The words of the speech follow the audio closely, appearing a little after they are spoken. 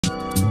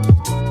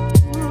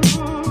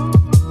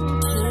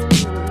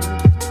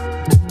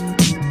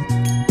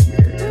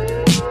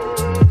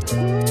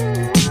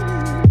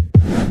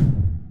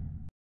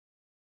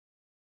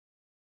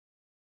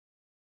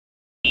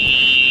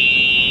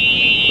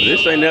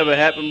never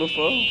happened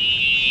before?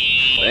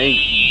 Ain't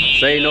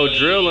say no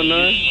drill or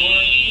nothing.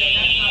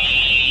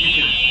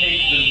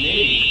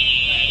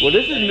 Well,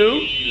 this is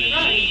new.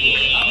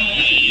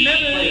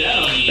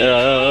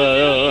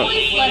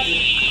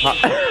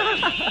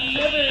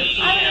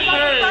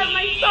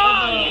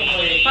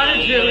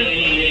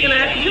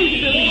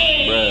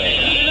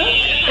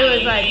 It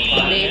was like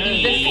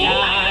maybe the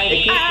sky.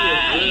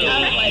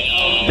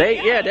 They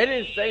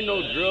didn't say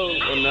no drill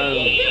or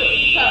nothing.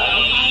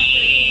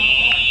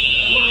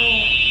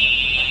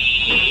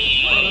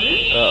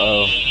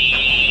 Uh-oh.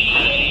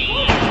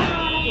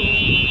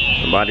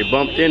 Somebody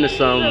bumped into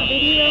something.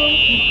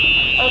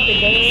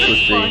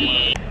 Let's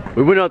see.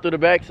 We went out through the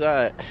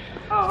backside.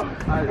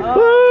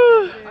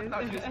 Woo!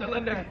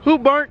 Who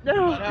burnt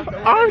down?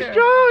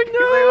 Armstrong,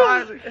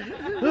 no!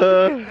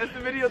 That's the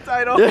video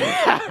title.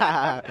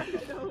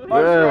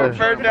 Armstrong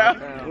burnt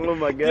down. Oh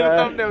my god. Get a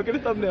thumbnail, get a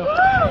thumbnail.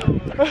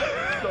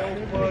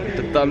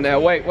 The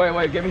thumbnail. Wait,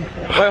 give me. Wait,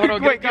 hold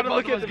on. Wait, gotta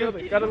look at the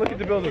building. Gotta look at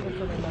the building.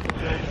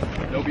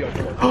 They'll be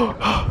okay.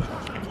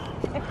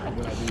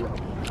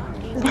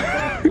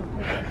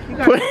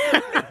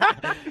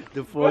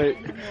 The point.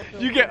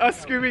 You get us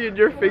screaming in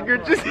your finger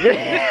just.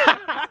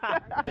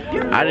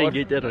 I didn't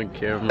get that on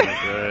camera,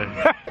 bro.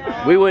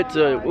 We went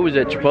to, what was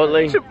that,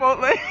 Chipotle?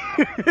 Chipotle.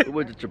 We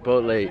went to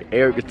Chipotle.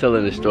 Eric was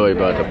telling the story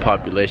about the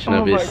population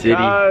of his city.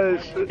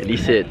 Gosh. And he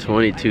said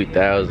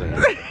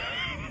 22,000.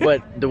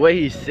 But the way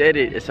he said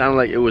it, it sounded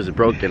like it was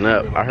broken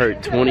up. I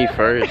heard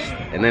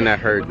 21st, and then I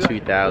heard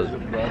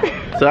 2,000.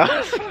 So I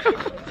was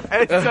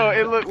And so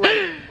it looked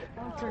like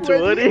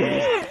 20,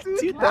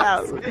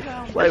 2,000.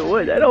 Like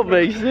what? That don't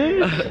make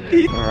sense.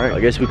 Alright, I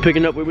guess we're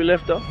picking up where we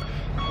left off.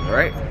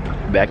 Alright.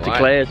 Back to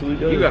class we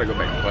go. You gotta go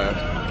back to class.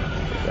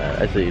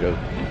 I see though.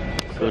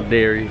 So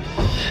Darius.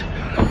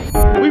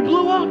 We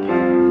blew up!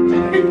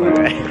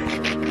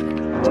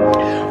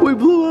 We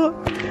blew up!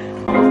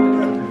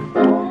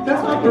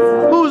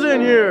 Who's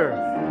in here?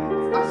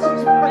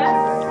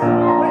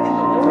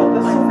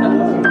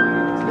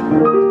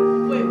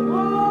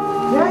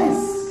 Yes.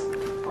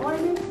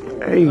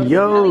 Hey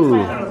yo!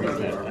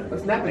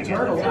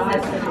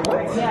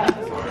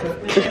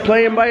 Just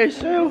playing by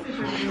yourself?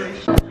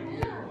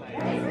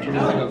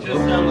 Just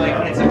sound like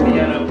it's a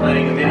piano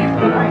playing a MIDI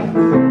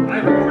file. I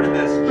recorded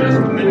this just a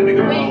minute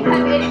ago. Wait,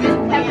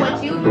 have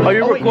what you? Are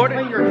you recording?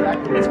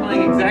 It's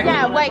playing exactly.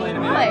 Yeah, wait,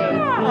 play.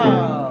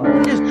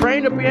 You just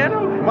trained the piano?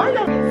 Why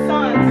not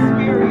son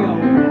stereo?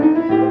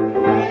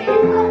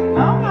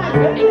 Oh my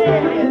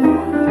goodness.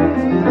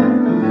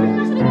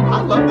 I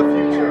love the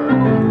future.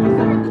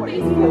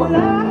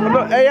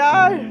 Hello,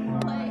 AI?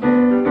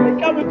 They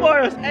coming for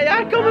us.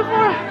 AI coming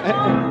for us.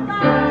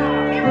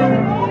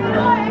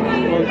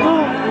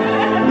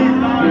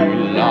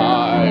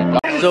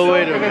 So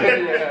wait a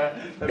minute.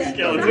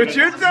 What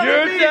you're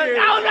telling me is...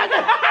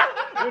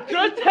 What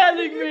you're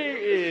telling me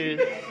is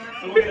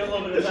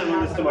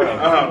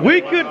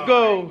we could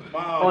go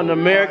on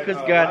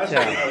America's Got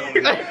Talent.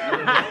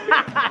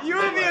 You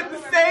and me at the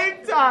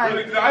same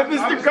time.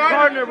 Mr.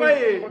 Gardner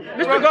playing.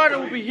 Mr. Gardner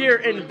will be here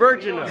in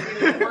Virginia.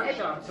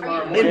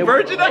 In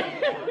Virginia?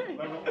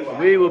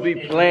 We will be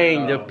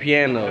playing the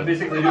piano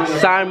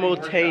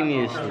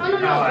simultaneously. You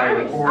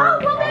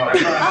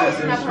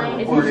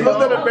know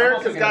that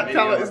America's Got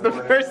Talent is the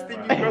first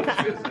thing you go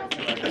to.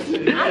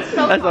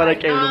 That's all that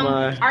came to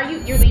mind.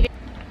 You're leaving?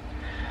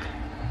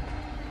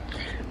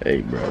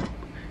 Hey, bro.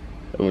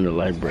 I'm in the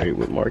library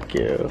with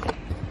Markel.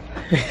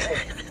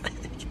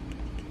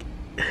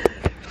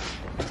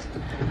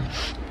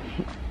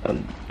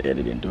 I'm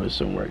editing, doing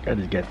some work. I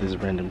just got this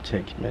random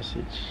text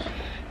message.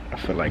 I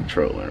feel like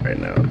trolling right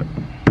now.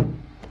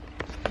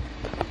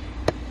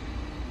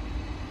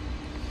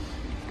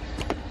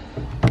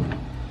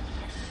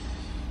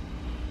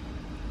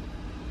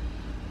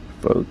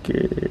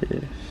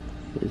 Focus.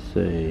 Let's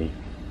say,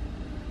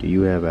 do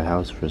you have a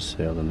house for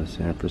sale in the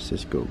San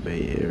Francisco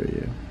Bay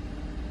Area?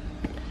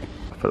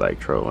 I feel like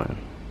trolling.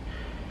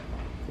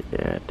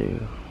 Yeah, I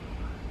do.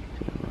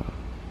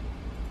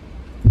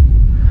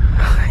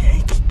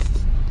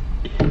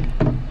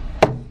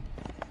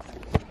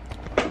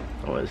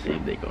 I want to see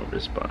if they're gonna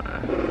respond.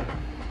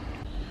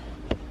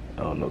 I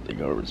don't know if they're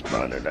gonna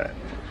respond or not.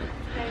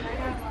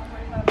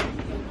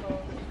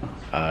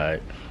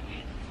 Alright.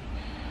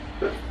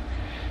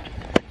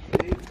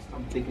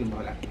 I'm thinking about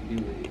what I can do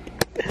with it.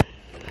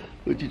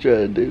 What you trying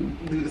to do?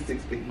 Do the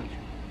 6 page.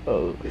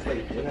 Oh. It's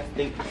like when I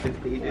think 6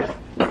 pages.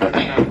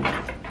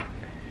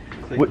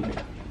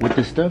 With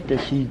the stuff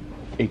that she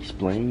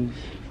explains,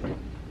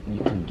 you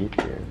can get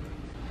there.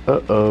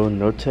 Uh-oh,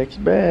 no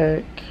text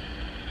back.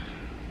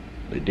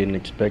 They didn't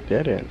expect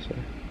that answer.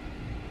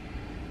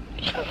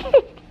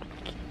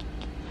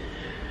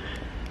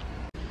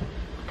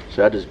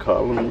 Should I just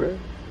call him, bro?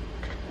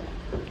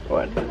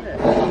 What? No.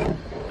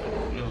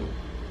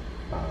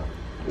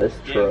 Let's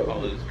Yeah, troll.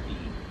 call us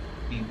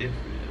be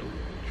different. I don't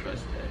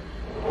trust that.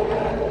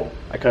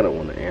 I kind of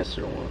want to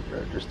answer one, bro,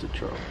 just to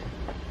troll.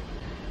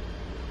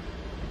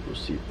 We'll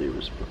see if they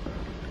respond.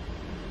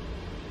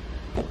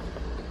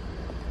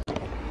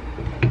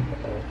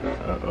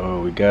 Uh-oh.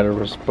 Oh, we got a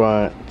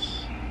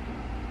response.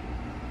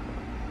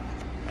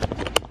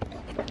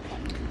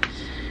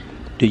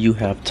 Do you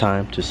have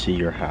time to see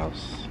your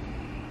house?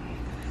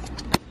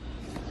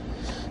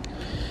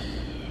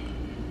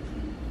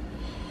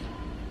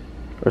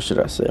 What should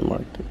I say,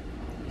 Mark?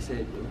 You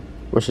said,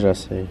 What should I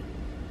say?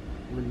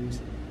 what do you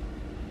say?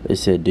 They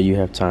said, do you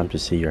have time to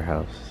see your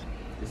house?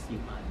 To see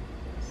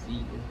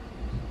you.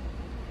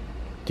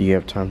 Do you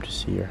have time to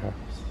see your house?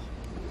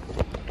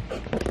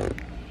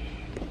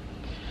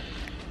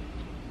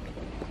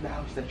 The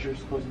house that you're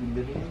supposed to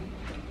be living in?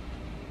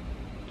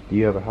 Do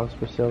you have a house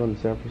for sale in the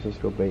San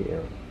Francisco Bay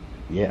Area?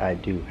 Yeah, I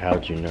do.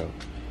 How'd you know?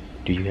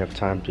 Do you have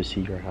time to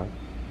see your house?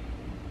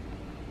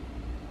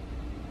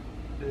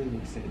 That doesn't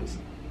make sense.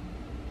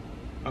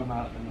 I'm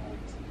out and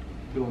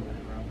doing that,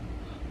 bro.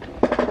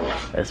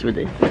 That's what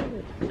they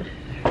said. You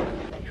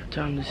have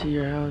time to see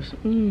your house?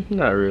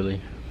 Not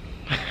really.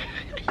 I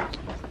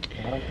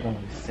don't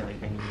want to sell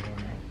it anymore.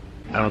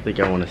 I don't think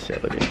I want to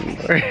sell it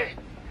anymore.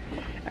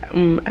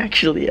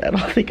 Actually, I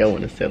don't think I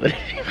want to sell it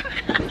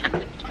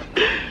anymore.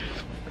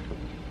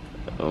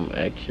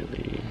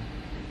 Actually,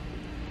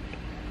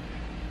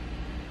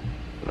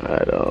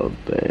 I don't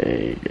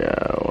think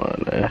I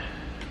want to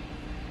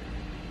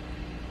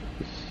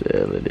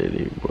sell it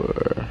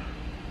anymore.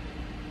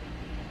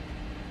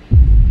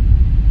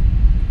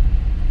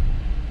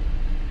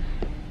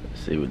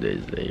 Let's see what they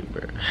say,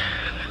 bro.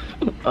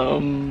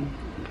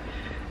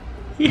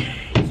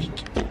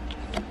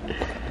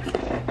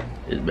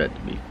 It's about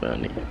to be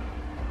funny.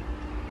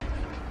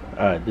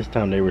 Alright, this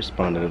time they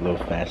responded a little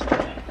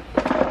faster.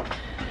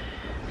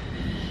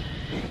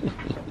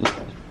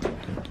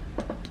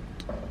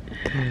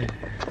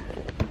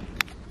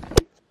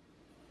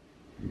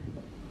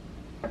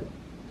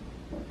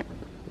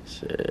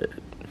 Said,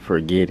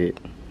 forget it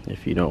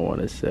if you don't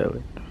want to sell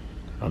it.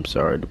 I'm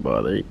sorry to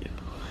bother you.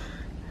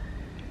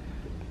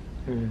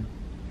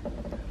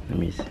 Let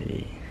me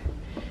see.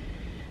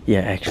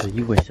 Yeah, actually,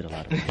 you wasted a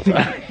lot of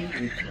time.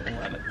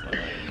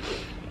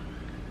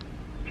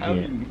 How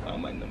do you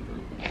find my number?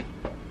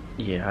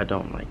 Yeah, I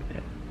don't like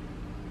that.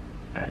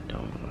 I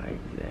don't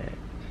like that.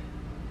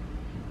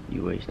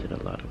 You wasted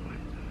a lot of my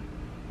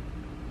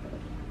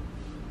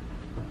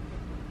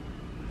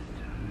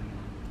time.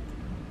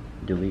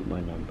 Delete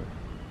my number.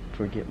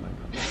 Forget my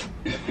number.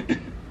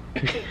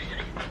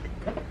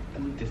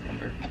 Delete this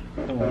number.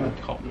 Don't want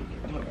to call me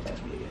again. Don't want to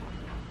text me again.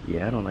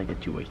 Yeah, I don't like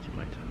that you wasted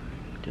my time.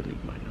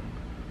 Delete my number.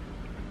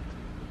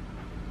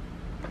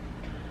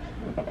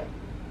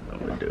 I'm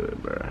gonna do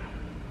it, bro.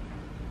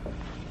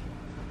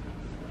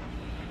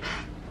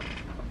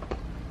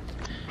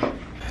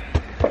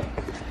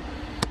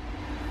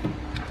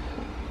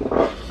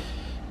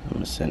 I'm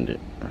gonna send it.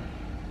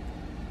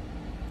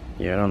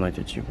 Yeah, I don't like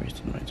that you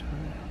wasted my time.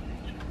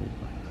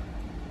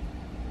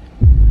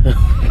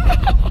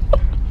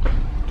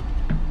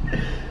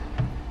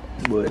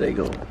 Boy, they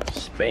gonna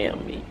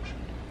spam me.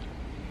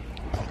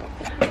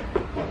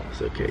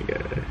 It's okay,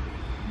 guys.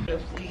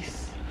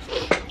 Please.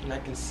 And I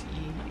can see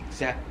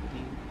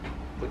exactly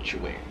what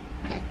you're wearing.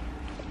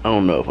 I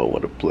don't know if I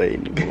want to play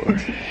anymore.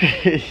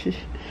 You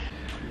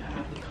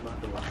have to come out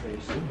the lot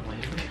very soon,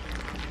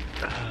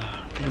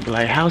 Be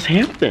like, how's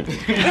Hampton?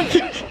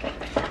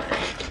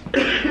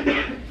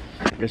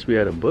 I guess we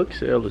had a book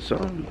sale or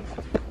something.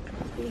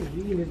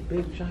 you need this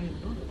big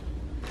giant book.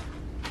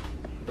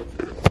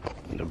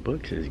 The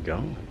books is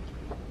gone.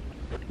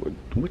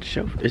 What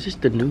shelf? Is this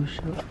the new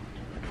shelf?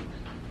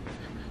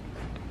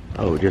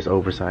 Oh, just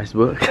oversized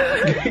book. I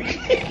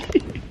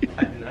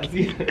did not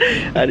see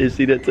that. I didn't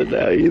see that till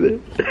now either.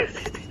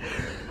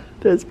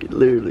 That's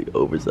literally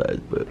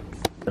oversized book.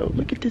 Oh,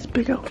 look at this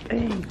big old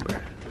thing, bro.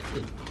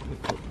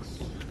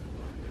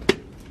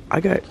 I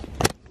got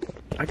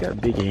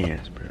big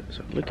hands, bro.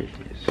 So look at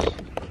this.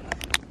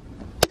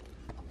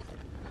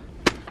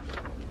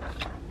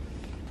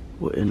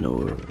 What in the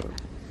world?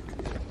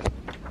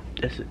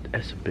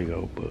 That's a big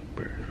old book,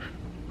 bro.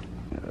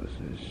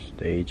 This is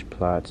stage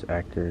plots,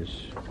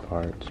 actors,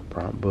 parts,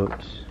 prompt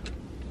books.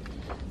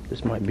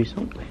 This might be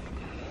something.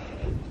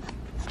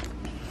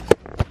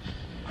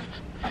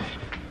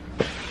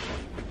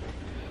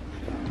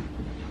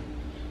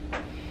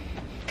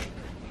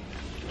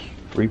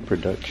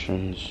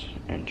 Reproductions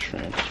and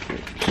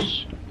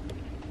transcripts.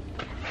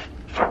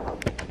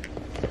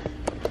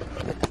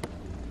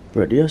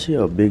 Bro, do y'all see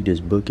how big this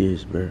book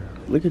is, bro?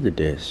 Look at the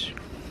desk.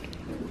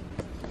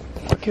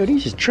 Okay,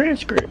 these is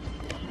transcripts.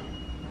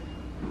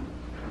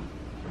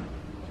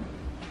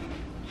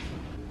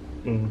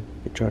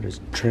 They try to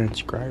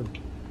transcribe.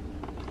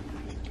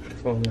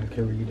 If only I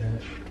can read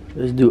that.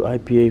 Let's do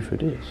IPA for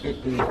this.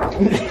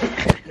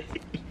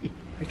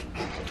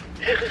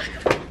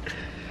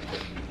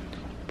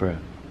 Bruh,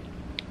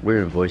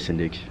 we're in voice and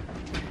diction.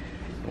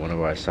 One of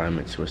our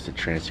assignments was to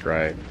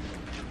transcribe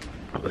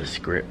a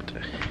script.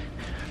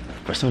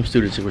 For some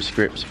students it was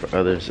scripts, for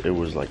others it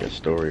was like a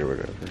story or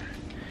whatever.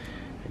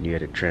 And you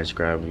had to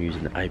transcribe them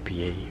using the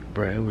IPA.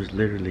 Bruh, it was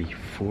literally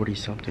 40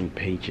 something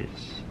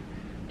pages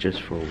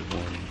just for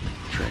one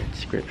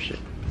transcription.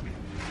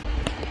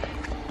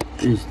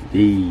 is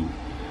these.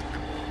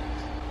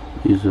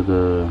 These are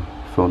the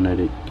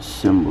phonetic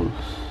symbols.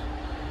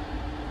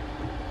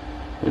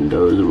 And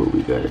those are what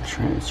we gotta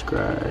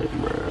transcribe,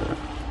 bruh.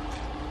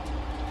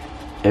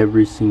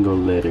 Every single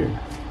letter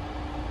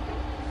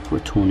for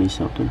 20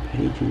 something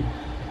pages.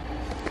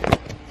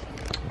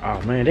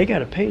 Oh man, they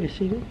gotta pay to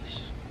see this.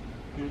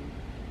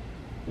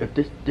 If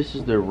this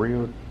is the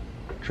real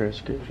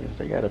transcriptions,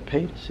 they gotta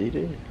pay to see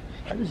this.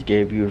 I just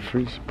gave you a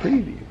free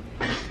preview.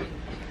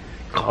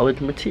 College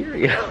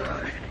material.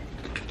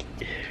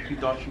 You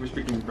thought she was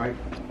speaking right?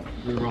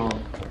 You're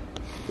wrong.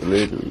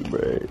 Literally,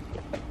 bruh.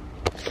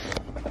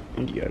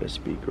 You gotta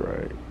speak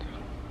right.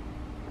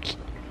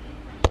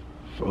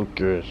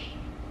 Focus.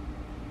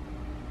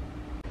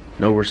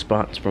 No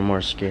response from our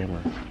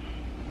scammer.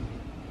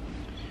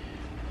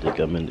 Think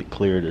I'm in the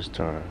clear this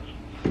time.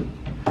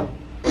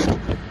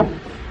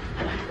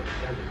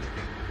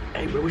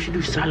 Hey, bro, we should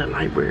do silent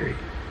library.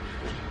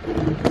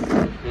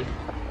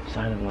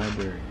 Silent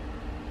library.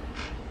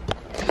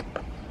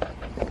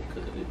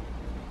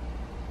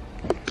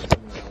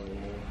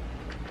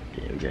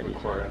 Yeah, we gotta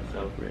record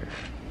ourselves there.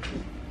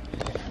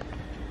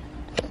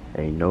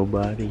 Ain't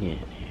nobody in here.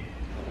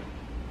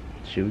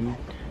 Shoot?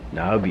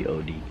 Nah, it'll be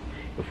OD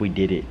if we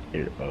did it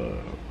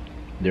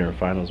during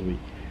finals week.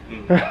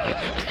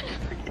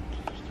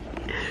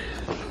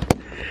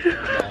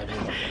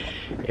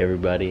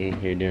 Everybody in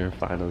here during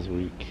finals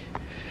week.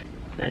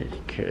 That is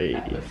crazy.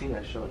 I've seen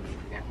that show.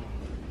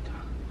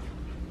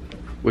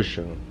 What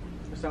show?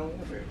 Silent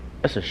Library.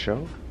 That's a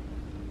show?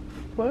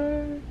 What?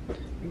 You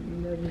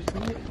never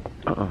seen it?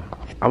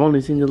 I've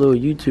only seen the little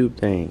YouTube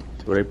thing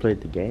where they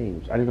played the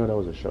games. I didn't know that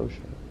was a show.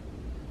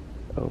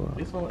 Oh, wow.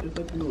 It's like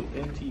little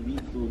MTV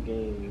little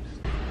games.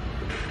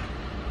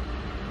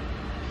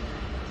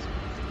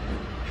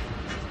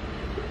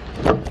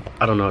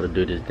 I don't know how to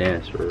do this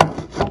dance for real.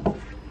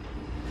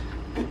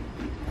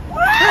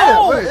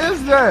 What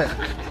is that?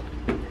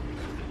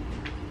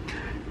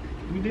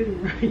 You did it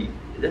right.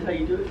 That's how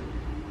you do it?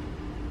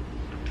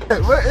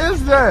 What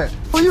is that?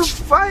 Who you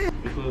fighting?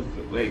 This was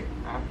like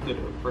after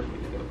the first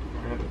week of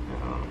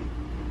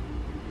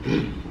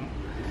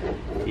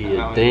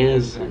Yeah,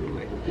 dance. I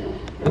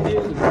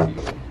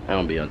I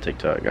don't be on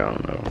TikTok. I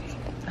don't know.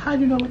 How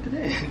do you know what to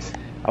dance?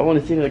 I've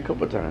only seen it a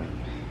couple times.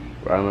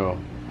 But I don't know.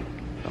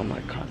 I'm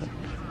not caught up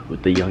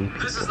with the young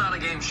people. This is not a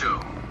game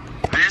show.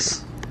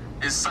 This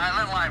is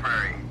Silent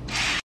Library.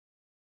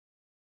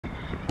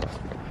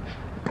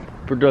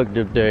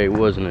 Productive day,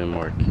 wasn't it,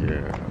 Mark?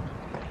 Yeah.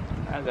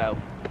 I got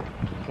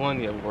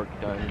plenty of work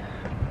done.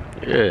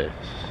 Yes.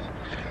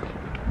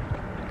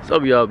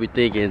 Some of y'all be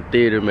thinking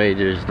theater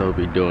majors don't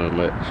be doing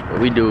much, but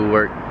we do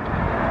work.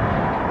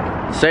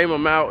 Same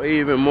amount,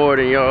 even more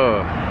than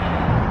y'all.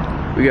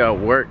 We got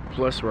work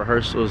plus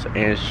rehearsals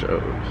and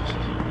shows.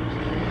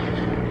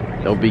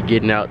 Don't be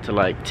getting out to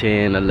like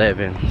 10,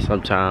 11,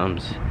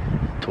 sometimes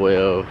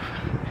 12.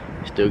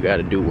 Still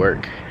gotta do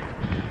work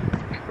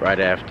right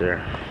after.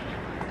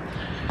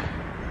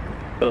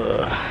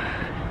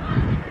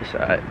 It's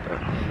alright though.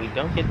 We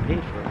don't get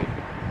paid for it.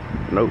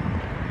 Nope.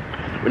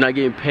 We're not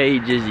getting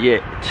paid just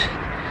yet.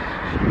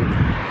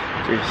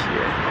 Just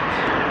yet.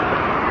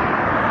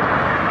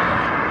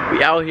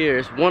 We out here,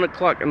 it's 1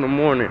 o'clock in the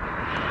morning.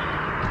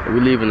 And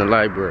we leaving the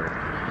library.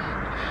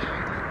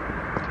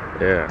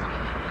 Yeah.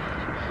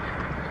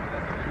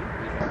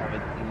 We have a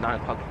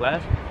 9 o'clock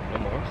class no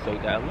more, so we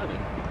got 11.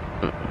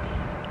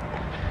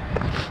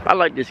 I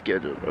like this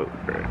schedule though.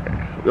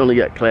 We only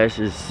got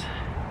classes.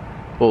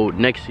 Well,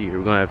 next year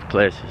we're gonna have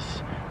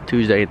classes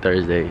Tuesday and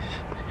Thursdays.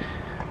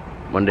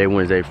 Monday,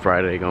 Wednesday,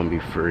 Friday gonna be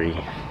free.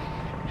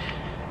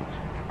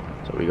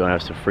 So we're gonna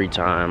have some free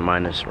time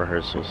minus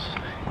rehearsals.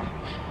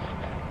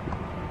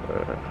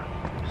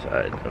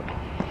 Side though.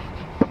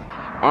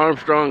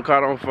 Armstrong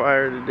caught on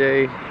fire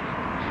today.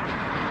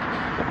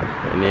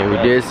 And then we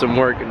did some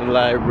work in the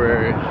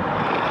library.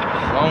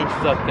 Long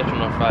stuff catching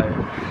on fire.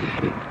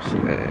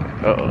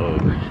 Uh-oh.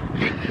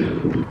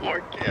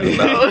 Mark,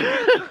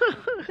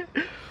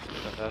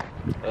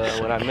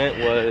 What I meant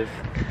was,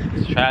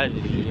 it's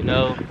tragedy, you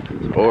know?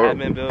 Or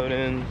Admin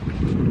building,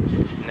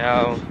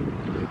 now.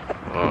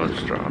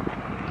 Armstrong.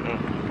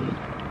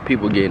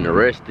 People getting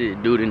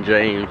arrested, dude and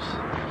James.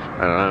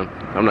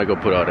 I'm not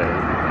gonna put all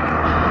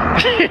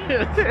that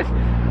in.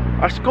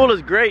 Our school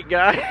is great,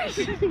 guys.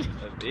 You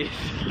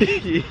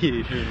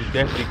should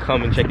definitely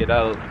come and check it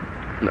out.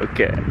 No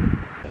cap.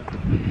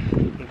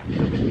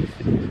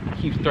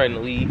 He keeps threatening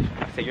to leave.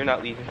 I say, you're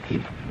not leaving.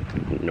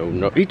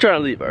 No. He trying to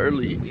leave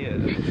early. Yeah.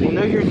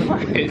 No, you're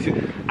not.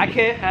 I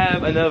can't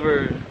have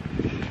another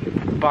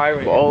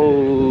virus.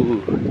 Oh.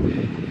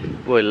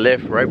 Boy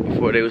left right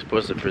before they were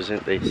supposed to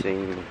present their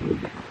scene.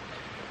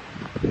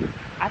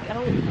 I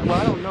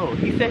don't know.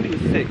 He said he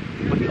was sick,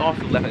 but he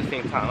also left at the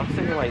same time. I'm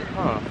sitting here like,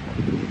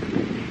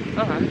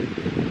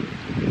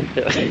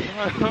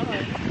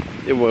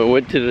 They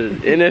went to the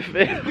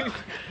NFL.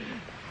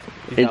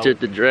 Entered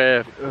the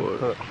draft.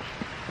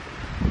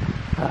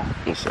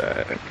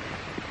 Inside.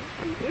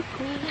 It's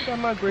cool, I got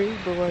my grade,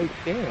 but like,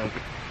 damn.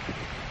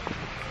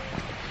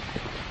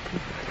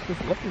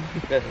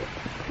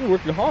 You're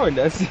working hard in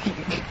that seat.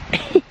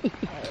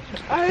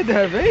 I had to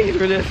have aim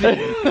for that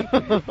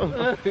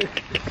seat.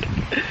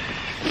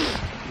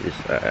 This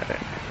side.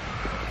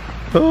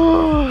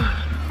 Oh,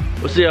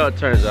 we'll see how it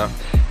turns out.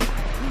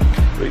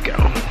 Here we go.